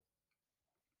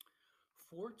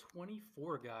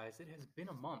424, guys. It has been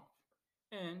a month.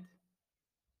 And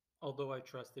although I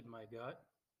trusted my gut,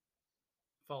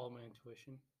 followed my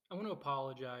intuition, I want to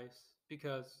apologize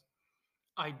because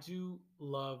I do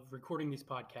love recording these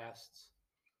podcasts.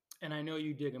 And I know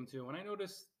you dig them too. And I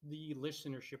noticed the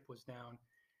listenership was down,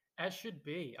 as should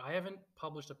be. I haven't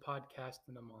published a podcast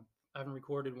in a month. I haven't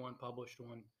recorded one, published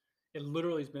one. It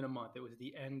literally has been a month. It was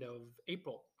the end of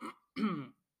April.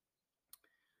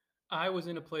 I was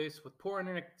in a place with poor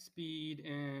internet speed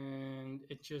and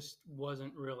it just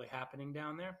wasn't really happening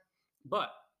down there.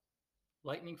 But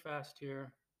lightning fast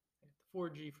here. I got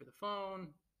the 4G for the phone,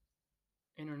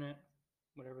 internet,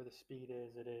 whatever the speed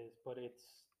is, it is, but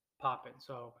it's popping.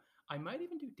 So I might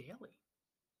even do daily.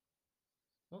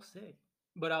 We'll see.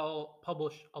 But I'll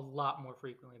publish a lot more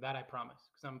frequently. That I promise,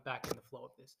 because I'm back in the flow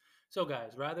of this. So,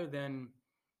 guys, rather than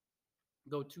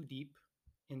go too deep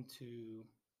into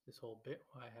this whole bit,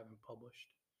 why I haven't published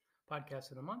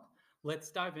podcast of the month, let's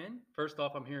dive in. First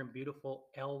off, I'm here in beautiful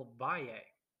El Valle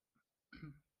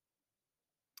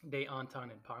de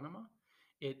Anton in Panama.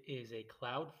 It is a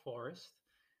cloud forest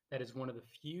that is one of the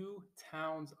few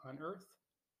towns on Earth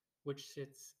which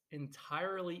sits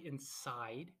entirely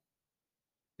inside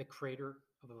the crater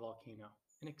of a volcano,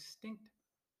 an extinct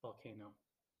volcano.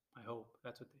 I hope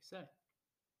that's what they say.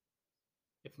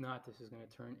 If not, this is going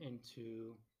to turn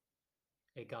into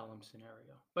a Gollum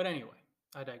scenario. But anyway,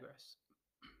 I digress.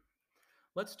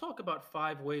 Let's talk about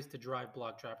 5 ways to drive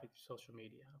blog traffic to social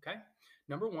media, okay?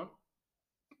 Number 1,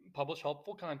 publish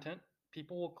helpful content.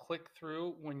 People will click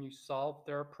through when you solve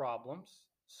their problems.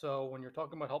 So when you're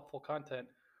talking about helpful content,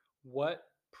 what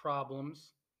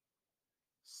problems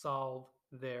solve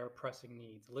their pressing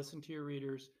needs? Listen to your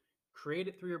readers, create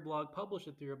it through your blog, publish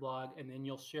it through your blog, and then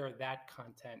you'll share that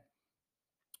content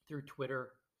through Twitter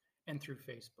and through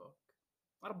Facebook.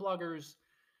 A lot of bloggers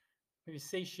maybe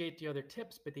satiate the other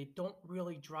tips, but they don't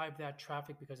really drive that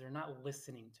traffic because they're not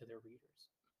listening to their readers.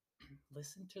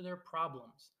 Listen to their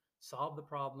problems, solve the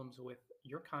problems with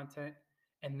your content,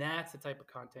 and that's the type of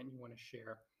content you want to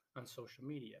share on social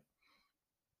media.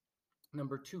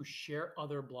 Number 2, share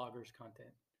other bloggers' content.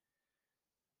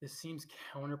 This seems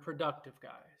counterproductive,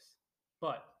 guys,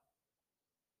 but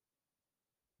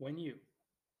when you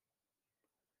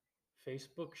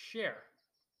Facebook share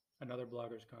another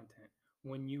blogger's content,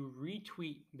 when you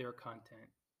retweet their content,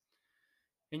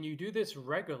 and you do this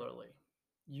regularly,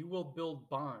 you will build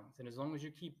bonds. And as long as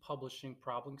you keep publishing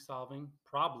problem solving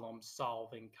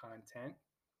content,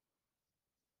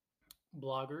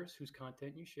 bloggers whose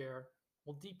content you share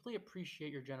will deeply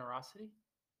appreciate your generosity.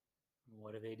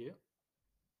 What do?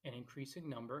 An increasing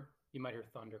number. You might hear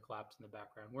thunderclaps in the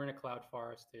background. We're in a cloud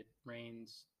forest. It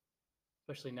rains,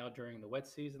 especially now during the wet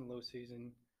season, low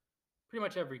season, pretty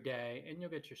much every day, and you'll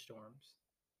get your storms.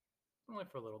 Only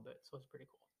for a little bit, so it's pretty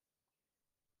cool.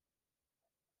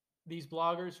 These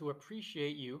bloggers who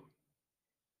appreciate you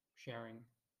sharing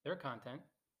their content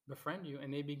befriend you,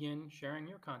 and they begin sharing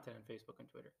your content on Facebook and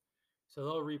Twitter. So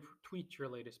they'll retweet your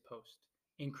latest post,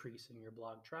 increasing your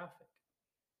blog traffic.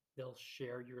 They'll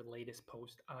share your latest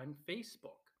post on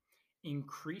Facebook,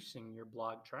 increasing your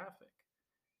blog traffic.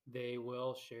 They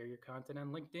will share your content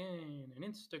on LinkedIn and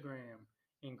Instagram,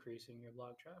 increasing your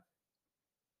blog traffic.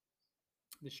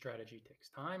 This strategy takes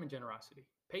time and generosity,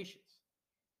 patience.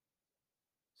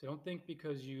 So don't think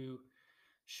because you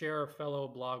share a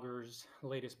fellow blogger's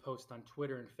latest post on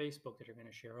Twitter and Facebook that you're going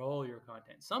to share all your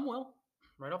content. Some will,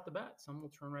 right off the bat. Some will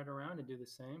turn right around and do the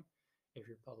same if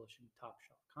you're publishing top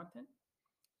shelf content.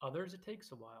 Others, it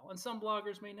takes a while. And some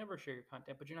bloggers may never share your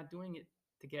content, but you're not doing it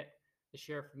to get the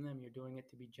share from them. You're doing it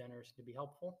to be generous and to be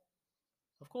helpful.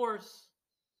 Of course,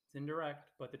 it's indirect,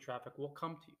 but the traffic will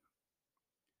come to you.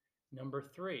 Number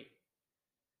 3,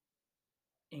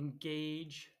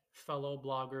 engage fellow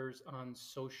bloggers on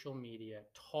social media.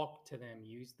 Talk to them.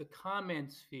 Use the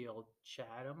comments field.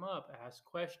 Chat them up. Ask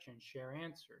questions. Share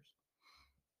answers.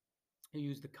 You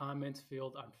use the comments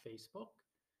field on Facebook.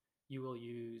 You will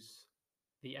use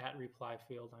the @reply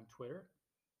field on Twitter.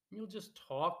 And you'll just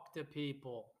talk to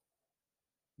people.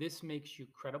 This makes you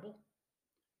credible,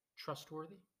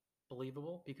 trustworthy,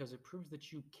 believable, because it proves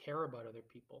that you care about other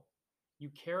people. You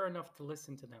care enough to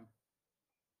listen to them,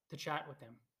 to chat with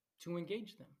them, to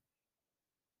engage them.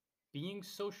 Being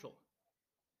social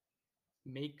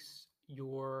makes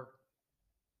your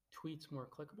tweets more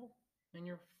clickable and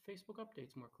your Facebook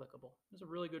updates more clickable. There's a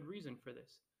really good reason for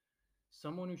this.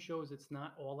 Someone who shows it's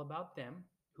not all about them,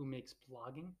 who makes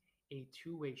blogging a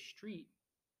two-way street,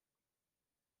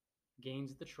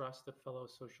 gains the trust of fellow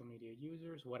social media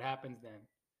users. What happens then?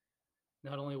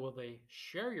 Not only will they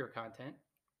share your content,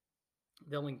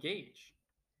 they'll engage.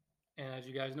 And as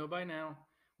you guys know by now,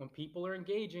 when people are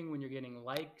engaging, when you're getting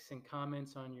likes and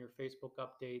comments on your Facebook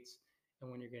updates,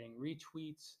 and when you're getting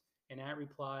retweets and at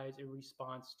replies in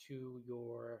response to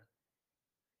your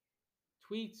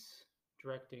tweets,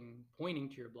 pointing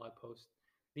to your blog post,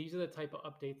 these are the type of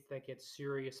updates that get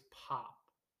serious pop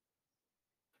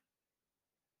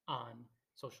on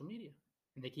social media.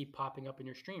 And they keep popping up in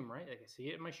your stream, right? Like I see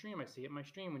it in my stream. I see it in my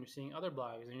stream when you're seeing other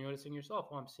bloggers and you're noticing yourself,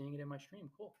 oh, I'm seeing it in my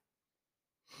stream. Cool.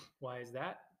 Why is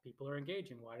that? People are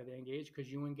engaging. Why do they engage?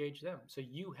 Because you engage them. So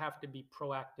you have to be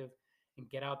proactive and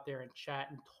get out there and chat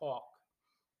and talk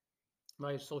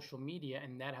via social media.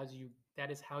 And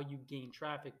that is how you gain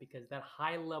traffic, because that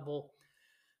high level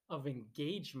of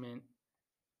engagement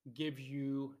gives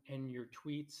you in your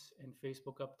tweets and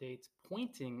Facebook updates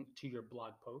pointing to your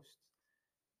blog posts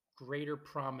greater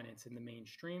prominence in the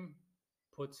mainstream,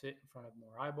 puts it in front of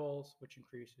more eyeballs, which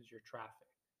increases your traffic.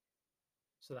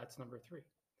 So that's number 3.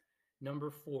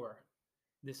 Number 4,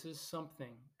 this is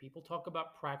something people talk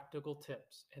about, practical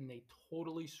tips, and they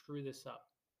totally screw this up.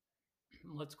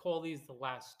 Let's call these the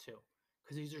last 2,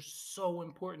 because these are so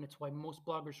important. It's why most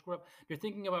bloggers screw up. They're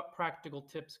thinking about practical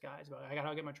tips, guys. I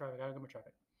gotta get my traffic.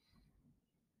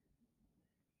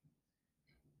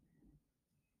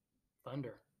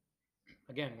 Thunder.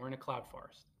 Again, we're in a cloud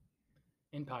forest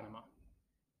in Panama,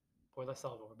 Por La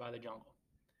Salvador, by the jungle.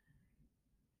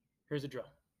 Here's the drill.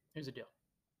 Here's the deal.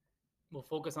 We'll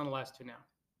focus on the last 2 now.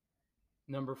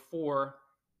 Number 4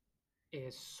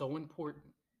 is so important,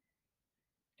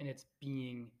 and it's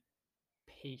being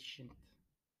patient.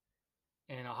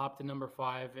 And I'll hop to number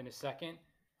 5 in a second,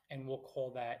 and we'll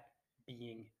call that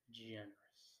being generous.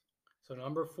 So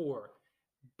number 4,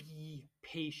 be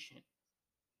patient.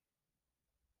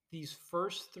 These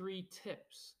first 3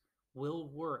 tips will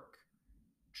work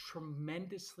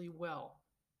tremendously well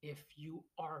if you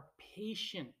are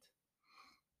patient,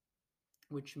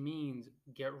 which means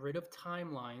get rid of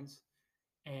timelines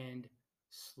and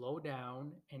slow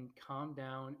down and calm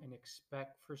down and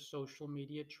expect for social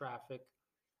media traffic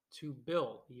to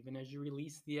build, even as you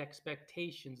release the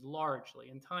expectations largely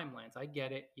in timelines. I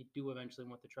get it. You do eventually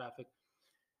want the traffic.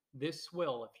 This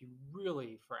will, if you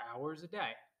really, for hours a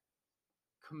day,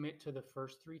 commit to the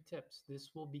first 3 tips,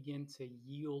 this will begin to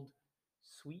yield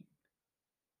sweet,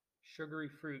 sugary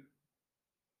fruit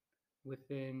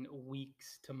within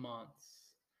weeks to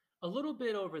months. A little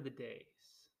bit over the days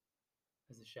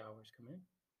as the showers come in.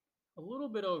 A little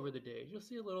bit over the days. You'll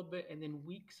see a little bit, and then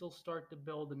weeks will start to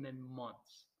build, and then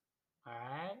months. All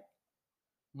right?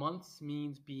 Months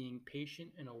means being patient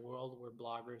in a world where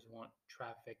bloggers want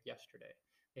traffic yesterday.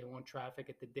 They want traffic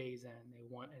at the day's end. They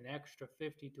want an extra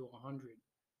 50 to 100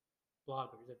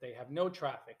 bloggers. If they have no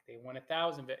traffic, they want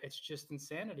 1,000. It's just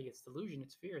insanity. It's delusion.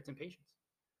 It's fear. It's impatience.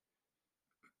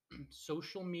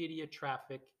 Social media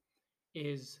traffic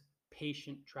is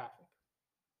patient traffic.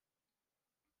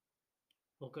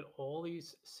 Look at all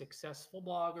these successful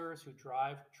bloggers who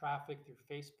drive traffic through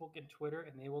Facebook and Twitter,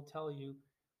 and they will tell you,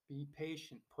 be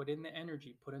patient, put in the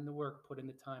energy, put in the work, put in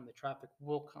the time. The traffic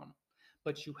will come,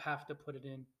 but you have to put it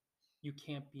in. You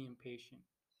can't be impatient.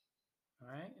 All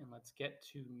right, and let's get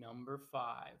to number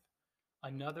 5.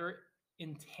 Another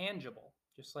intangible,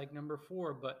 just like number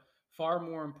 4, but far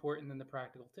more important than the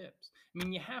practical tips. I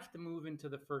mean, you have to move into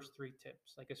the first 3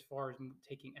 tips, like as far as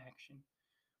taking action.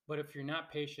 But if you're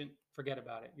not patient, forget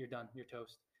about it. You're done. You're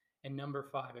toast. And number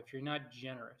 5, if you're not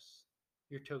generous,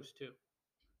 you're toast too.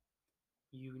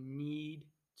 You need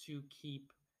to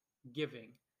keep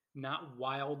giving, not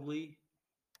wildly,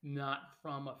 not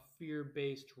from a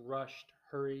fear-based, rushed,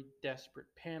 hurried, desperate,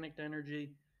 panicked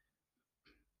energy,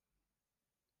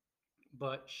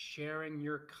 but sharing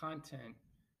your content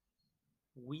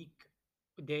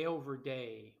day over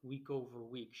day, week over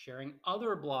week, sharing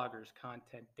other bloggers'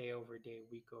 content day over day,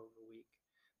 week over week.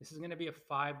 This is going to be a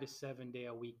 5 to 7 day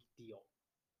a week deal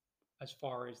as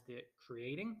far as the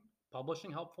creating,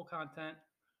 publishing helpful content,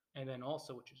 and then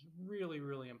also, which is really,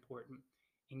 really important,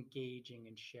 engaging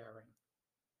and sharing.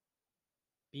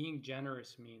 Being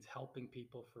generous means helping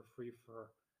people for free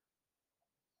for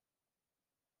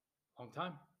a long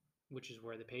time, which is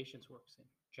where the patience works in.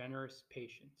 Generous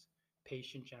patience,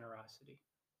 patient generosity.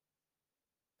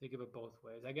 Think of it both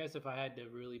ways. I guess if I had to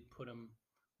really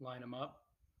line them up,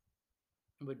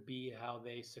 it would be how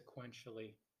they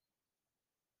sequentially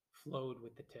flowed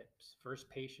with the tips. First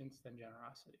patience, then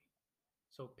generosity.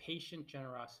 So patient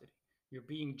generosity. You're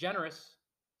being generous,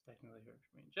 technically you're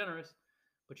being generous,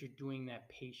 but you're doing that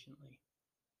patiently,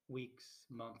 weeks,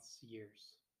 months,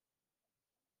 years.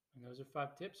 And those are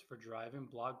 5 tips for driving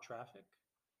blog traffic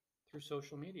through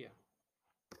social media.